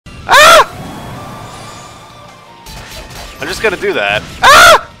I'm just gonna do that.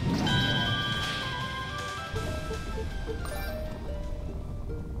 Ah!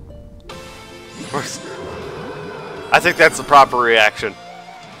 I think that's the proper reaction.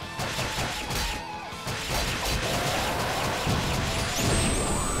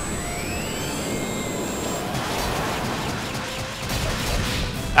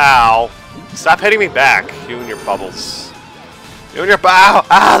 Ow. Stop hitting me back, you and your bubbles. You and your ow!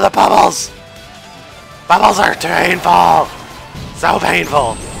 Ah, the bubbles! Bubbles are painful! So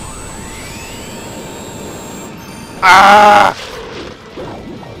painful! Ah!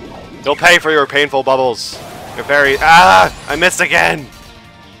 You'll pay for your painful bubbles. You're very... Ah! I missed again!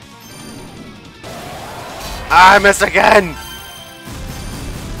 Ah, I missed again!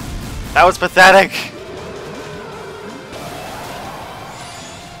 That was pathetic!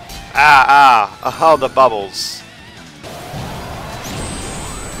 Oh, the bubbles.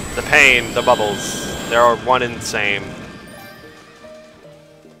 The pain, the bubbles. They're one and the same.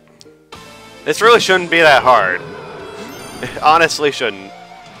 This really shouldn't be that hard. It honestly shouldn't.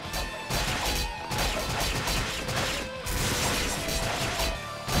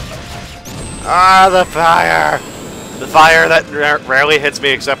 Ah, the fire! The fire that rarely hits me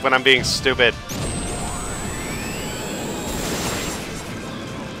except when I'm being stupid.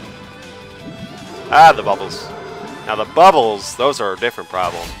 Ah, the bubbles. Now the bubbles, those are a different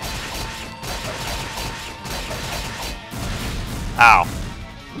problem. Ow.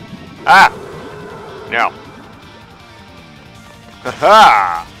 Ah! No.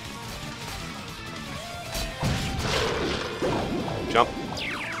 Haha! Jump.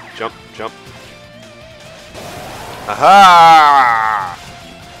 Jump, jump. Aha!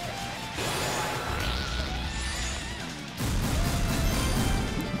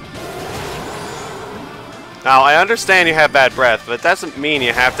 Now, I understand you have bad breath, but it doesn't mean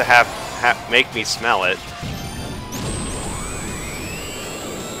you have to make me smell it.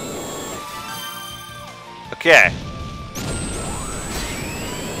 Okay.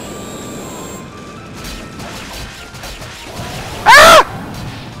 Ah!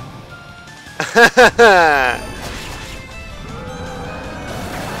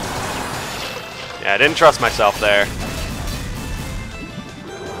 Yeah, I didn't trust myself there.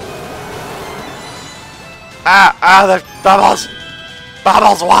 The bubbles!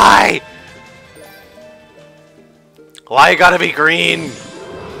 Bubbles, why? Why you gotta be green?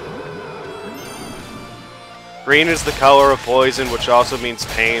 Green is the color of poison, which also means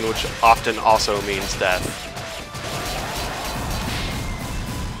pain, which often also means death.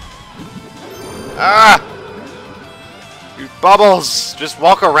 Ah! You bubbles! Just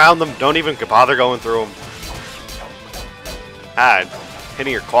walk around them, don't even bother going through them. Ah,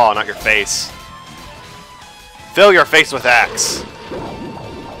 hitting your claw, not your face. Fill your face with axe.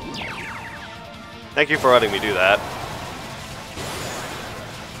 Thank you for letting me do that.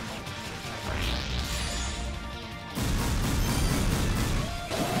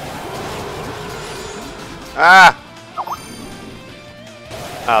 Ah!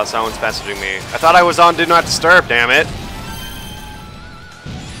 Oh, someone's messaging me. I thought I was on Do Not Disturb, damn it.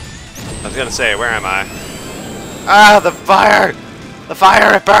 I was gonna say, where am I? Ah, the fire! The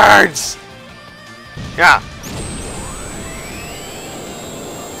fire, it burns! Yeah.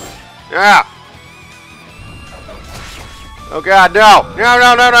 Yeah! Oh god, no! No,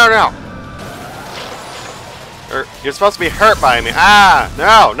 no, no, no, no! You're supposed to be hurt by me. Ah!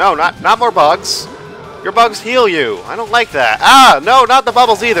 No, no, not more bugs. Your bugs heal you. I don't like that. Ah! No, not the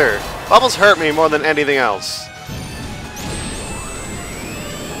bubbles either. Bubbles hurt me more than anything else.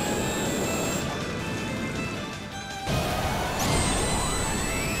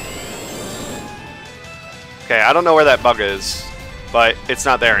 Okay, I don't know where that bug is, but it's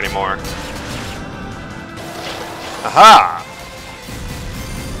not there anymore. Aha!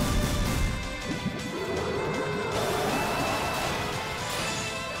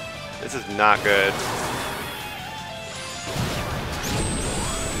 This is not good.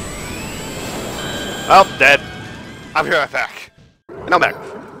 Oh, dead. I'll be right back. And I'm back.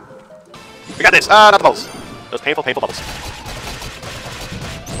 We got this. Not the bubbles. Those painful, painful bubbles.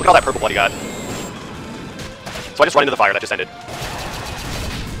 Look at all that purple blood you got. So I just run into the fire that just ended.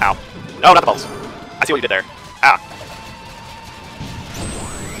 Ow. No, not the bubbles. I see what you did there. Ah.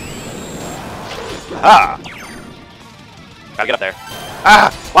 Ah. Gotta get up there.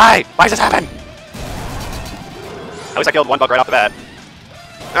 Ah! Why? Why does this happen? At least I killed one bug right off the bat.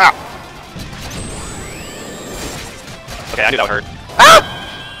 Ah! Okay, I knew that would hurt. Ah!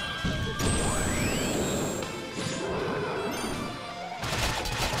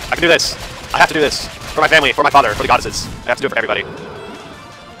 I can do this. I have to do this. For my family, for my father, for the goddesses. I have to do it for everybody.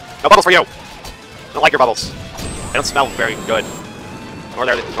 No bubbles for you! I don't like your bubbles. They don't smell very good. Nor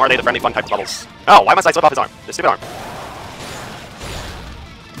are they the friendly, fun type of bubbles. Oh, why must I slip off his arm? This stupid arm.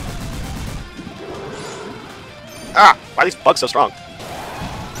 Ah! Why are these bugs so strong?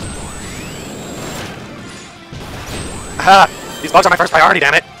 Ah! These bugs are my first priority,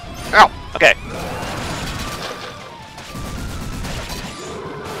 damn it! Ow! Okay.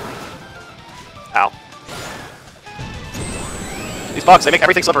 Ow. These bugs, they make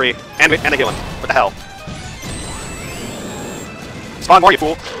everything slippery, and they heal him. What the hell? Spawn more, you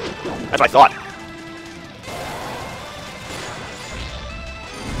fool! That's what I thought.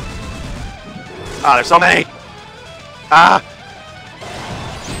 Ah, there's so many! Ah!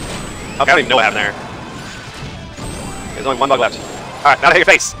 Okay, I don't even know what happened there. There's only one bug left. Alright, now to hit your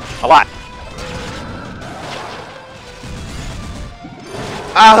face! A lot!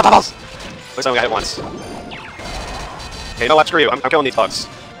 Ah, the bubbles! At least I only got hit once. Okay, no, screw you. I'm killing these bugs.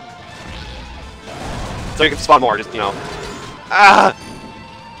 So you can spawn more, just, you know. Ah!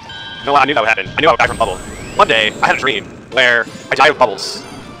 You know what? I knew that would happen. I knew I would die from bubble. One day, I had a dream where I died of bubbles.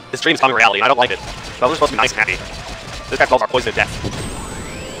 This dream is becoming reality, and I don't like it. Bubbles are supposed to be nice and happy. This guy's bubbles are poisoned to death.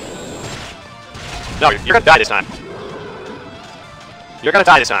 No, you're gonna die this time. You're gonna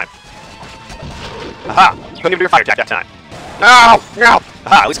die this time. Aha! You couldn't even do your fire attack that time. No! No!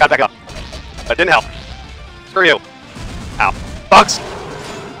 Aha! At least got back up. That didn't help. Screw you. Ow. Bugs!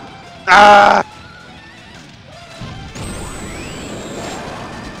 Ah!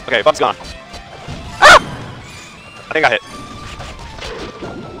 Okay, bug's gone. Ah! I think I hit.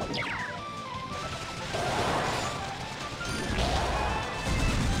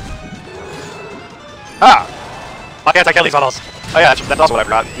 Ah! Why can't I kill these bubbles? Oh yeah, that's also what I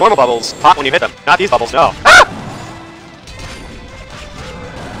forgot. Normal bubbles pop when you hit them. Not these bubbles, no. Ah!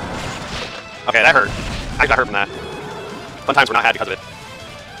 Okay, that hurt. I got hurt from that. Sometimes we're not had because of it.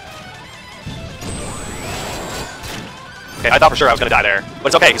 Okay, I thought for sure I was gonna die there. But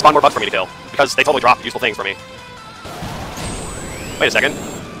it's okay, he spawned more bugs for me to kill. Because they totally dropped useful things for me. Wait a second.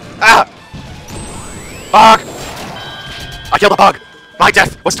 Ah! Bug! I killed a bug! My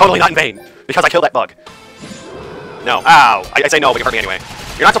death was totally not in vain! Because I killed that bug. No. Ow! I say no, but you hurt me anyway.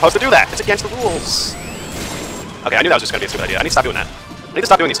 You're not supposed to do that! It's against the rules! Okay, I knew that was just gonna be a stupid idea. I need to stop doing that. I need to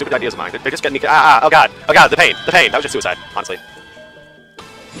stop doing these stupid ideas of mine. They're just getting me. Oh god. Oh god, the pain. The pain. That was just suicide, honestly.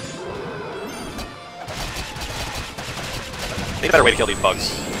 I need a better way to kill these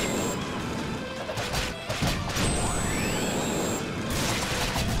bugs.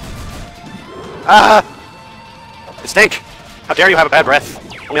 Ah! It stink! How dare you have a bad breath?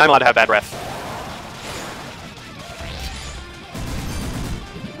 Only I'm allowed to have bad breath.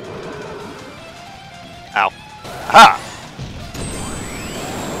 Ow. Aha!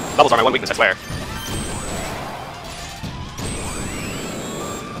 Bubbles are my one weakness, I swear.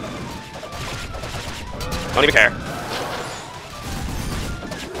 Don't even care.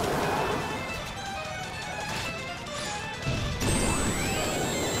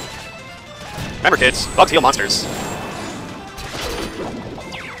 Remember, kids, bugs heal monsters. If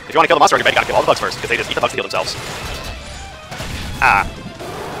you want to kill the monster on your bed, you gotta kill all the bugs first, because they just eat the bugs to heal themselves. Ah.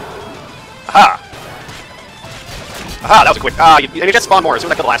 Aha! Aha, that was a quick. And you just spawn more as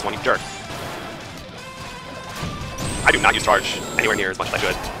soon as I kill the last one, you jerk. I do not use charge anywhere near as much as I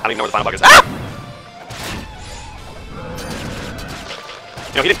should. I don't even know where the final bug is. Ah!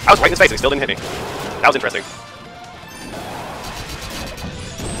 You know, he didn't. I was right in his face and he still didn't hit me. That was interesting.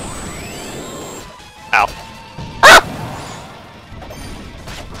 Ow. Ah!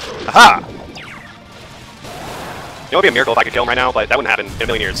 Aha! You know, it would be a miracle if I could kill him right now, but that wouldn't happen in a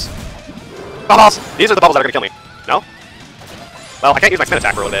million years. Bubbles! These are the bubbles that are gonna kill me. No? Well, I can't use my spin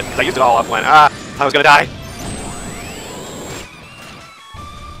attack for a little bit, because I used it all up when, I was gonna die.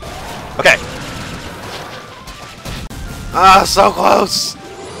 Okay. So close!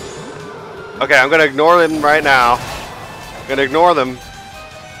 Okay, I'm gonna ignore them right now. I'm gonna ignore them.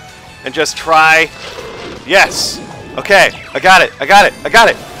 And just try... Yes! Okay, I got it, I got it, I got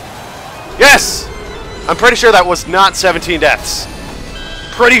it! Yes! I'm pretty sure that was not 17 deaths.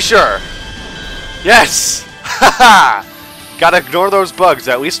 Pretty sure. Yes! Haha! Gotta ignore those bugs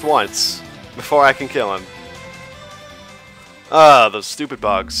at least once before I can kill him. Those stupid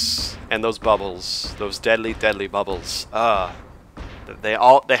bugs. And those bubbles. Those deadly, deadly bubbles. They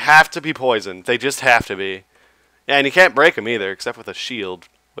have to be poisoned. They just have to be. Yeah, and you can't break them either, except with a shield,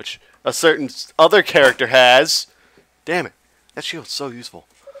 which a certain other character has. Damn it. That shield's so useful.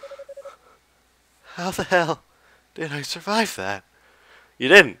 How the hell did I survive that? You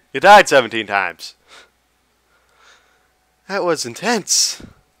didn't. You died 17 times. That was intense.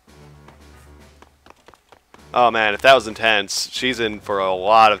 Oh man, if that was intense, she's in for a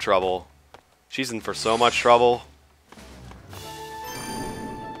lot of trouble. She's in for so much trouble.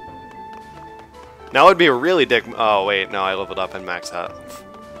 Now would be a really dick. Oh wait, no, I leveled up and maxed out.